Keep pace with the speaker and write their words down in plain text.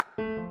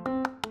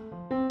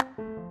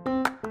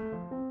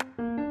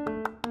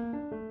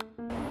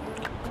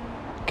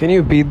Can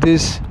you beat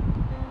this?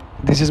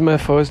 This is my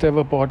first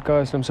ever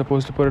podcast. I'm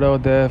supposed to put it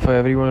out there for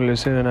everyone to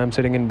listen, and I'm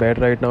sitting in bed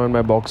right now in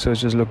my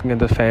boxers, just looking at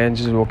the fans,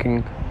 just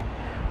looking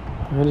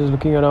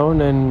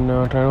around and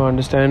trying to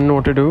understand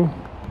what to do.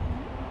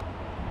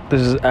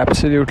 This is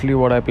absolutely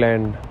what I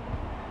planned.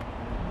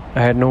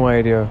 I had no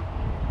idea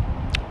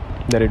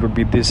that it would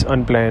be this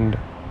unplanned.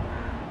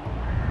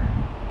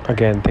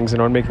 Again, things are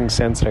not making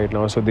sense right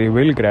now, so they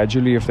will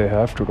gradually if they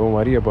have to. Don't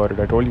worry about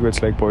it. I told you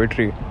it's like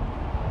poetry,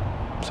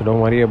 so don't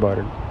worry about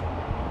it.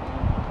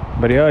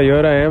 But yeah,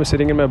 here I am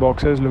sitting in my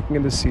boxers looking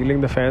at the ceiling,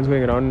 the fans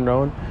going round and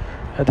round.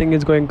 I think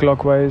it's going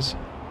clockwise.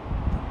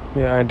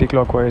 Yeah,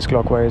 anti-clockwise,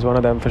 clockwise, one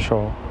of them for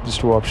sure.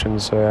 Just two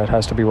options, so yeah, it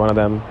has to be one of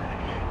them.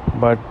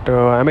 But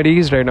I'm at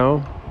ease right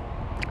now.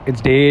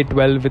 It's day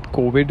 12 with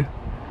COVID.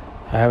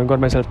 I haven't got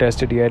myself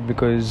tested yet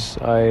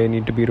because I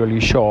need to be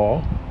really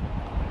sure.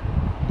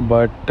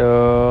 But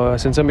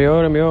since I'm here,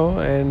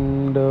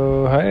 and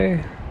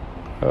hi,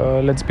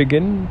 let's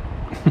begin.